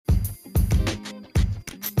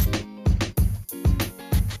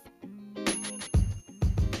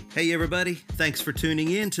Hey everybody, thanks for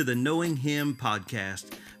tuning in to the Knowing Him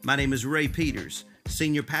podcast. My name is Ray Peters,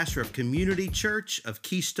 Senior Pastor of Community Church of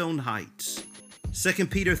Keystone Heights. 2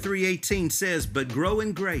 Peter 3:18 says, "But grow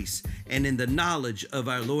in grace and in the knowledge of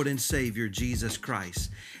our Lord and Savior, Jesus Christ."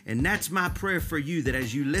 And that's my prayer for you, that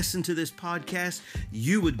as you listen to this podcast,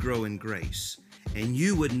 you would grow in grace and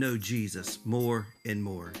you would know Jesus more and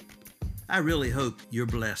more. I really hope you're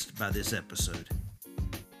blessed by this episode.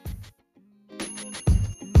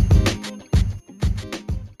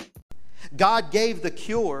 God gave the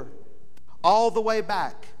cure all the way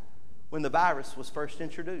back when the virus was first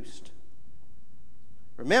introduced.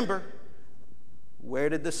 Remember, where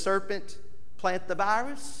did the serpent plant the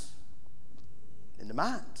virus? In the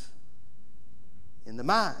mind. In the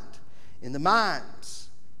mind. In the minds.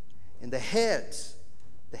 In the heads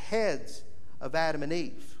of Adam and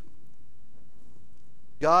Eve.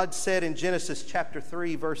 God said in Genesis chapter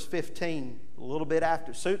 3, verse 15, a little bit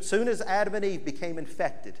after, soon as Adam and Eve became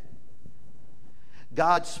infected,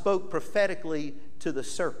 God spoke prophetically to the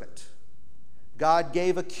serpent. God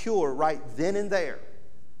gave a cure right then and there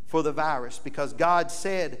for the virus, because God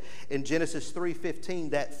said in Genesis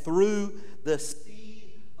 3:15 that through the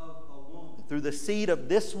seed of a woman, through the seed of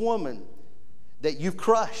this woman that you've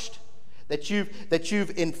crushed, that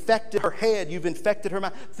you've infected her head, you've infected her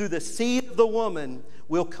mind, through the seed of the woman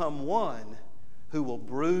will come one who will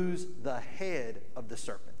bruise the head of the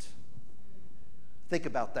serpent. Think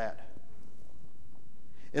about that.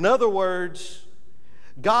 In other words,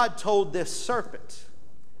 God told this serpent,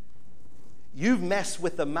 "You've messed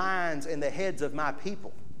with the minds and the heads of my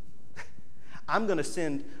people. I'm going to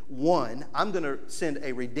send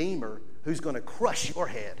a Redeemer who's going to crush your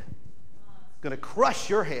head. Going to crush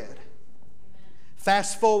your head."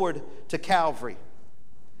 Fast forward to Calvary.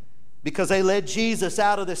 Because they led Jesus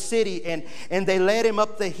out of the city and they led him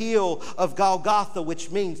up the hill of Golgotha, which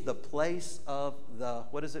means the place of the,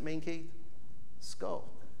 what does it mean, Keith? Skull.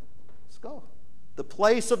 Skull. The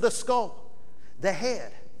place of the skull. The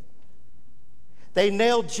head. They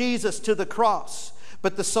nailed Jesus to the cross.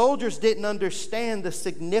 But the soldiers didn't understand the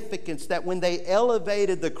significance that when they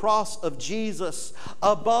elevated the cross of Jesus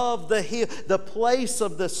above the hill, the place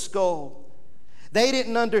of the skull, they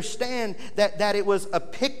didn't understand that it was a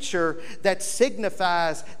picture that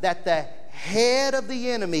signifies that the head of the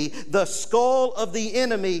enemy, the skull of the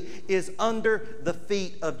enemy, is under the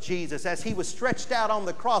feet of Jesus. As he was stretched out on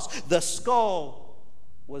the cross, the skull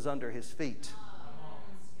was under his feet.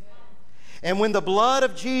 And when the blood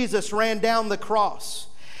of Jesus ran down the cross,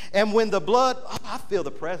 and when the blood, I feel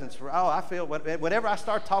the presence. I feel, whenever I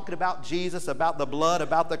start talking about Jesus, about the blood,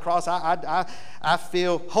 about the cross, I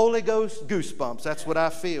feel Holy Ghost goosebumps. That's what I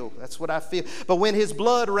feel. That's what I feel. But when his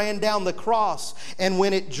blood ran down the cross, and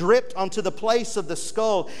when it dripped onto the place of the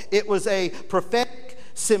skull, it was a prophetic,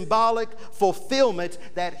 symbolic fulfillment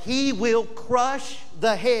that he will crush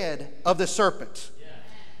the head of the serpent.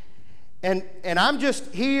 And I'm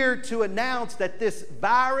just here to announce that this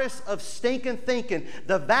virus of stinking thinking,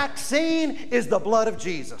 the vaccine is the blood of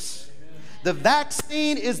Jesus. The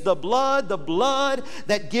vaccine is the blood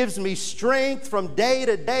that gives me strength from day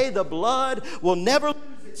to day. The blood will never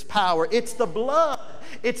lose its power. It's the blood.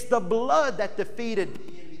 It's the blood that defeated the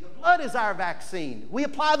enemy. The blood is our vaccine. We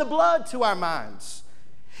apply the blood to our minds.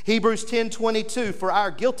 Hebrews 10:22, "For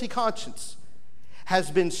our guilty conscience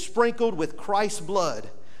has been sprinkled with Christ's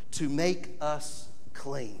blood to make us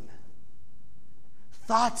clean."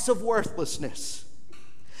 Thoughts of worthlessness,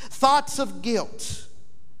 thoughts of guilt,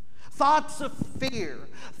 thoughts of fear,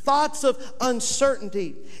 thoughts of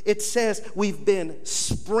uncertainty. It says we've been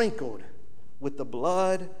sprinkled with the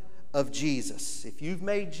blood of Jesus. If you've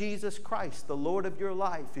made Jesus Christ the Lord of your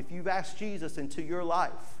life, if you've asked Jesus into your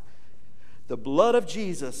life, the blood of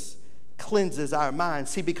Jesus cleanses our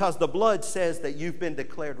minds. See, because the blood says that you've been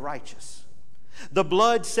declared righteous. The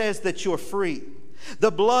blood says that you're free. The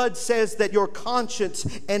blood says that your conscience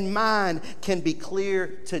and mind can be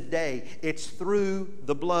clear today. It's through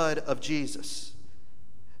the blood of Jesus.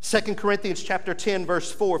 2 Corinthians chapter 10, verse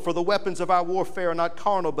 4, "For the weapons of our warfare are not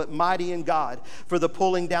carnal, but mighty in God for the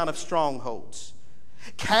pulling down of strongholds."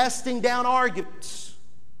 Casting down arguments.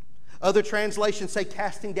 Other translations say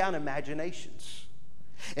casting down imaginations.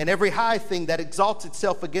 And every high thing that exalts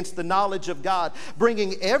itself against the knowledge of God,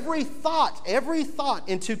 bringing every thought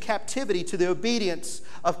into captivity to the obedience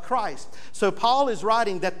of Christ. So Paul is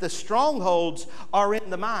writing that the strongholds are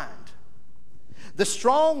in the mind. The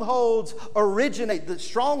strongholds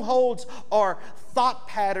are thought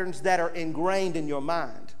patterns that are ingrained in your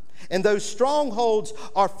mind. And those strongholds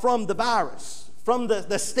are from the virus, from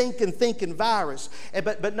the stinking thinking virus.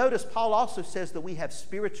 But notice Paul also says that we have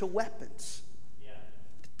spiritual weapons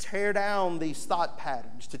tear down these thought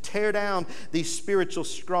patterns, to tear down these spiritual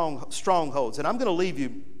strongholds. And I'm going to leave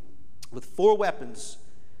you with 4 weapons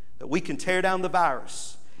that we can tear down the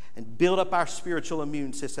virus and build up our spiritual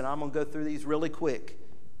immune system. I'm going to go through these really quick.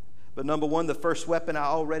 But number 1, the first weapon I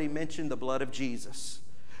already mentioned, the blood of Jesus.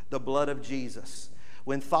 The blood of Jesus.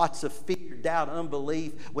 When thoughts of fear, doubt,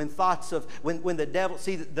 unbelief, when the devil,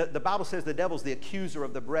 see, the Bible says the devil's the accuser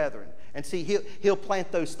of the brethren. And see, he'll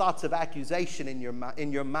plant those thoughts of accusation in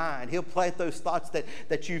your mind. He'll plant those thoughts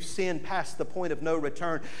that you've sinned past the point of no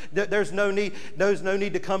return. There's no need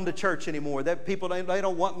to come to church anymore. That people, they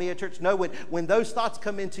don't want me at church. No, when those thoughts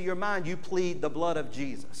come into your mind, you plead the blood of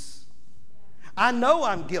Jesus. I know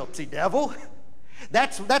I'm guilty, devil.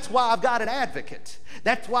 That's why I've got an advocate.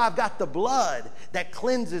 That's why I've got the blood that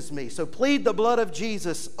cleanses me. So plead the blood of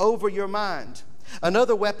Jesus over your mind.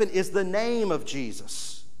 Another weapon is the name of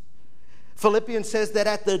Jesus. Philippians says that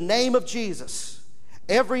at the name of Jesus,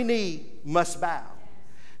 every knee must bow.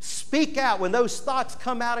 Speak out when those thoughts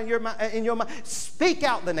come out in your mind. Speak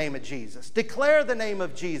out the name of Jesus. Declare the name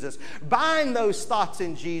of Jesus. Bind those thoughts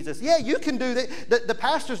in Jesus. Yeah, you can do that. The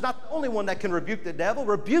pastor's not the only one that can rebuke the devil.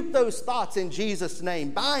 Rebuke those thoughts in Jesus' name.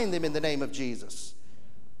 Bind them in the name of Jesus.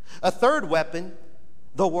 A third weapon,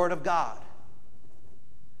 the Word of God.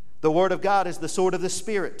 The Word of God is the sword of the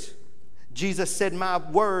Spirit. Jesus said, "My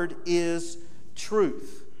word is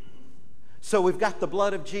truth." So we've got the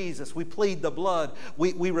blood of Jesus. We plead the blood.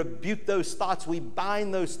 We rebuke those thoughts. We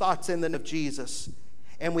bind those thoughts in the name of Jesus.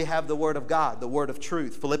 And we have the Word of God, the Word of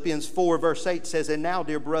truth. Philippians 4 verse 8 says, "And now,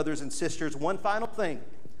 dear brothers and sisters, one final thing."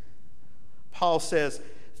 Paul says,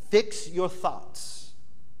 "Fix your thoughts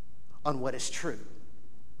on what is true."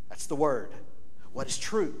 That's the word. What is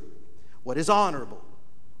true? What is honorable?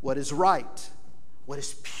 What is right? What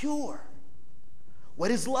is pure? What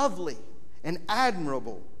is lovely and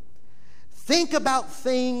admirable? Think about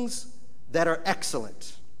things that are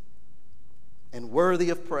excellent and worthy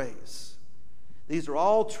of praise. These are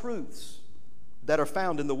all truths that are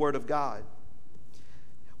found in the Word of God.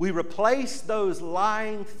 We replace those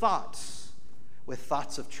lying thoughts with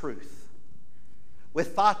thoughts of truth,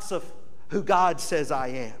 with thoughts of who God says I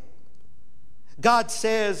am. God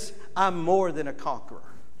says I'm more than a conqueror.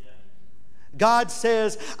 God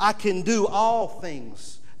says I can do all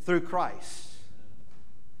things through Christ.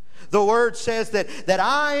 The Word says that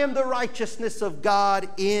I am the righteousness of God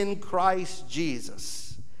in Christ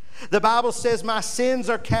Jesus. The Bible says my sins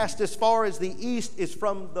are cast as far as the east is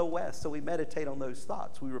from the west. So we meditate on those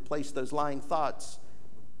thoughts. We replace those lying thoughts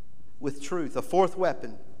with truth. A fourth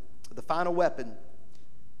weapon, the final weapon,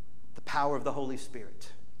 the power of the Holy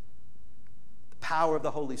Spirit. The power of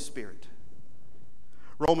the Holy Spirit.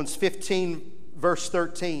 Romans 15 verse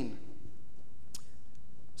 13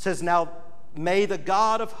 says, "Now may the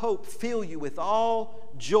God of hope fill you with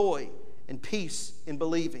all joy and peace in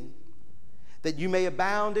believing, that you may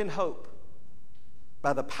abound in hope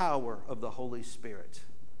by the power of the Holy Spirit."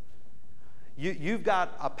 You've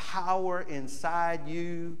got a power inside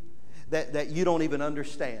you that you don't even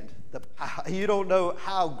understand. You don't know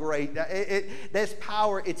how great. This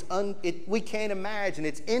power, we can't imagine.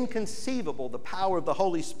 It's inconceivable, the power of the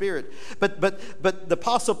Holy Spirit. But the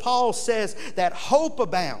Apostle Paul says that hope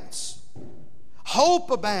abounds.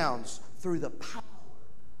 Hope abounds through the power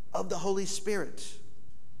of the Holy Spirit.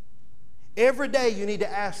 Every day you need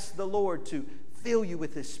to ask the Lord to fill you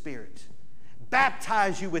with His Spirit.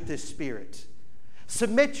 Baptize you with His Spirit.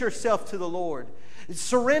 Submit yourself to the Lord.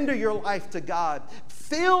 Surrender your life to God.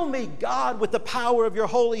 Fill me, God, with the power of your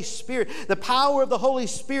Holy Spirit. The power of the Holy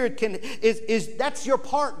Spirit that's your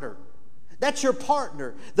partner. That's your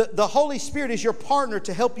partner. The Holy Spirit is your partner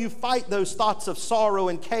to help you fight those thoughts of sorrow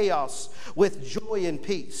and chaos with joy and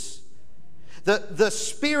peace. The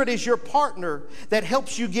Spirit is your partner that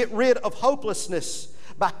helps you get rid of hopelessness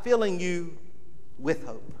by filling you with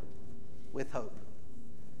hope. With hope.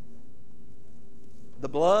 The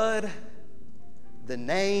blood, the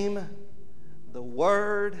name, the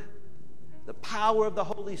Word, the power of the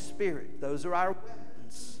Holy Spirit. Those are our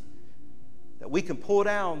weapons that we can pull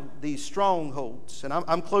down these strongholds. And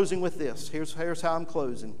I'm closing with this. Here's how I'm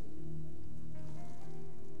closing.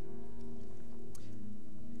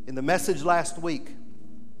 In the message last week,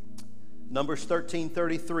 Numbers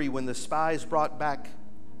 13:33, when the spies brought back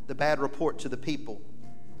the bad report to the people,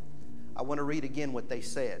 I want to read again what they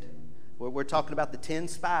said. We're talking about the 10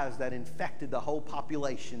 spies that infected the whole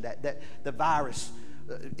population, that the virus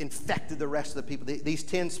infected the rest of the people. These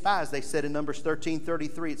 10 spies, they said in Numbers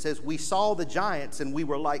 13:33, it says, "We saw the giants and we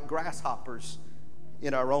were like grasshoppers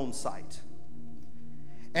in our own sight.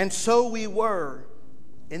 And so we were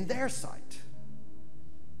in their sight.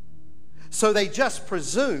 So they just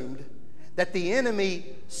presumed that the enemy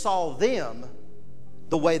saw them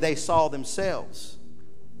the way they saw themselves.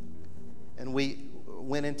 And we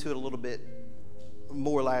went into it a little bit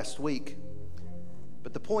more last week.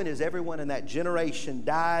 But the point is, everyone in that generation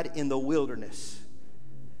died in the wilderness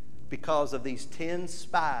because of these 10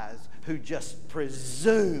 spies who just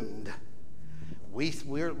presumed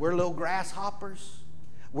we're little grasshoppers.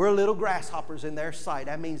 We're little grasshoppers in their sight.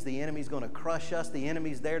 That means the enemy's going to crush us. The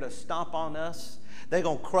enemy's there to stomp on us. They're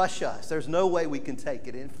going to crush us. There's no way we can take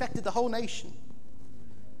it. It infected the whole nation.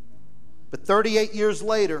 But 38 years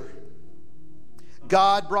later,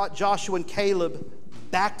 God brought Joshua and Caleb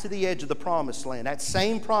back to the edge of the promised land, that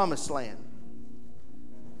same promised land.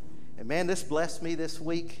 And man, this blessed me this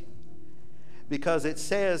week, because it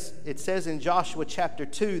says in Joshua chapter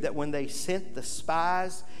 2 that when they sent the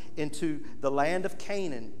spies into the land of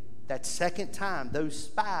Canaan, that second time, those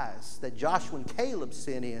spies that Joshua and Caleb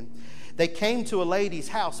sent in, they came to a lady's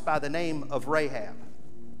house by the name of Rahab.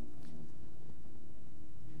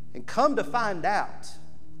 And come to find out,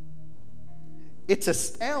 it's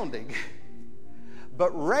astounding,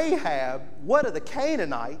 but Rahab, one of the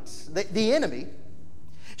Canaanites, the enemy,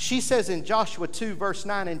 she says in Joshua 2, verse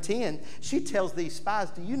 9 and 10, she tells these spies,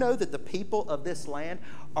 do you know that the people of this land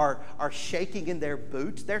are shaking in their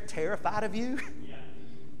boots? They're terrified of you. Yeah.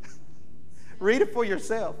 Read it for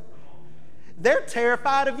yourself. They're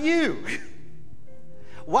terrified of you.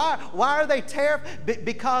 Why are they terrified?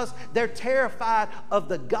 Because they're terrified of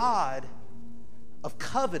the God of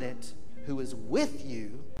covenant who is with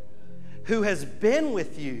you, who has been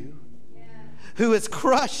with you, who has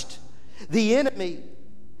crushed the enemy.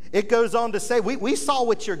 It goes on to say, we saw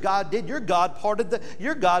what your God did. Your God parted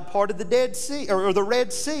the Dead Sea, or the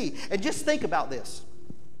Red Sea. And just think about this.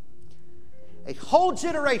 A whole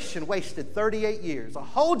generation wasted 38 years. A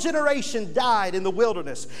whole generation died in the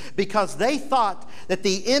wilderness because they thought that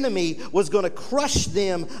the enemy was going to crush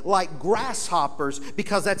them like grasshoppers,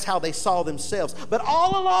 because that's how they saw themselves. But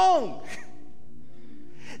all along,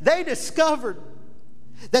 they discovered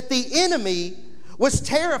that the enemy was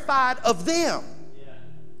terrified of them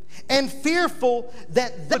and fearful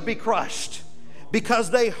that they would be crushed,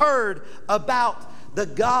 because they heard about the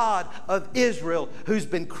God of Israel who's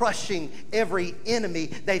been crushing every enemy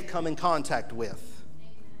they've come in contact with.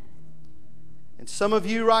 And some of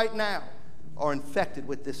you right now are infected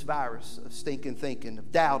with this virus of stinking thinking,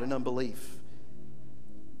 of doubt and unbelief.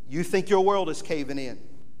 You think your world is caving in.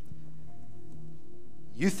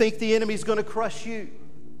 You think the enemy's going to crush you.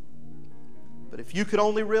 But if you could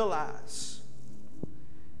only realize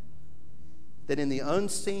that in the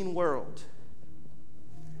unseen world,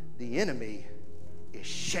 the enemy is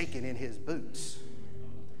shaking in his boots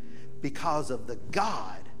because of the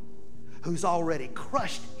God who's already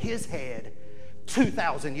crushed his head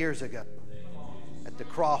 2,000 years ago at the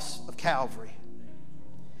cross of Calvary.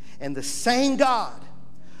 And the same God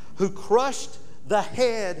who crushed the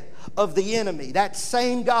head of the enemy, that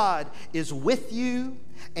same God is with you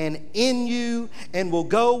and in you and will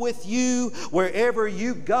go with you wherever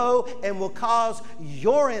you go, and will cause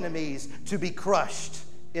your enemies to be crushed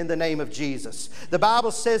in the name of Jesus. The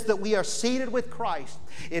Bible says that we are seated with Christ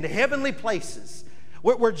in heavenly places.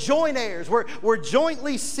 We're joint heirs. We're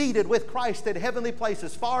jointly seated with Christ in heavenly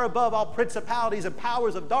places, far above all principalities and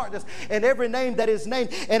powers of darkness and every name that is named.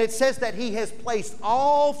 And it says that He has placed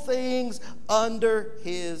all things under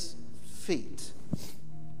His feet.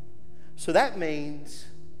 So that means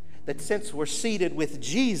that since we're seated with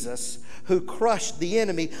Jesus, who crushed the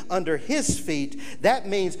enemy under His feet, that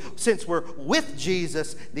means since we're with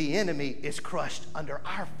Jesus, the enemy is crushed under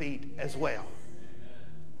our feet as well.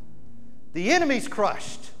 The enemy's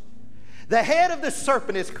crushed. The head of the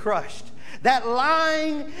serpent is crushed. That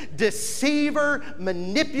lying deceiver,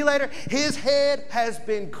 manipulator, his head has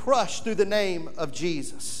been crushed through the name of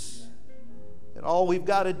Jesus. And all we've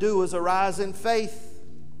got to do is arise in faith,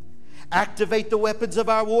 activate the weapons of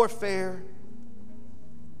our warfare,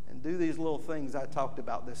 and do these little things I talked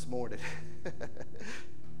about this morning.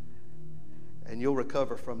 And you'll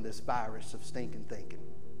recover from this virus of stinking thinking.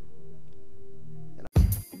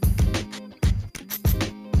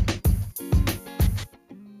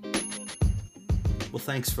 Well,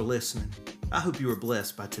 thanks for listening. I hope you were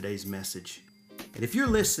blessed by today's message. And if you're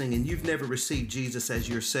listening and you've never received Jesus as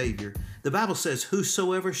your Savior, the Bible says,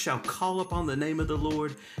 whosoever shall call upon the name of the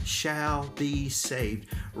Lord shall be saved.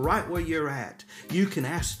 Right where you're at, you can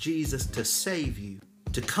ask Jesus to save you,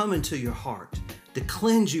 to come into your heart, to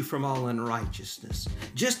cleanse you from all unrighteousness.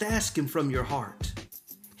 Just ask Him from your heart.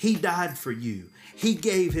 He died for you. He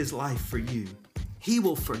gave His life for you. He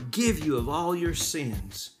will forgive you of all your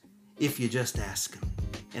sins if you just ask Him.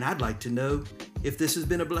 And I'd like to know if this has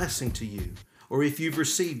been a blessing to you, or if you've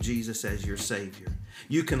received Jesus as your Savior.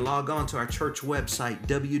 You can log on to our church website,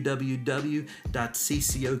 www.ccokh.org,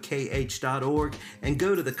 and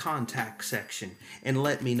go to the contact section and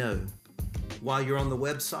let me know. While you're on the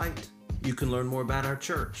website, you can learn more about our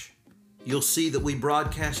church. You'll see that we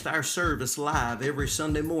broadcast our service live every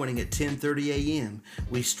Sunday morning at 10:30 a.m.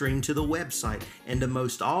 We stream to the website and to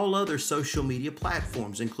most all other social media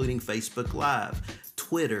platforms, including Facebook Live,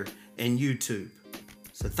 Twitter, and YouTube.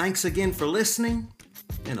 So thanks again for listening,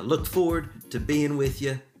 and I look forward to being with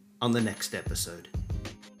you on the next episode.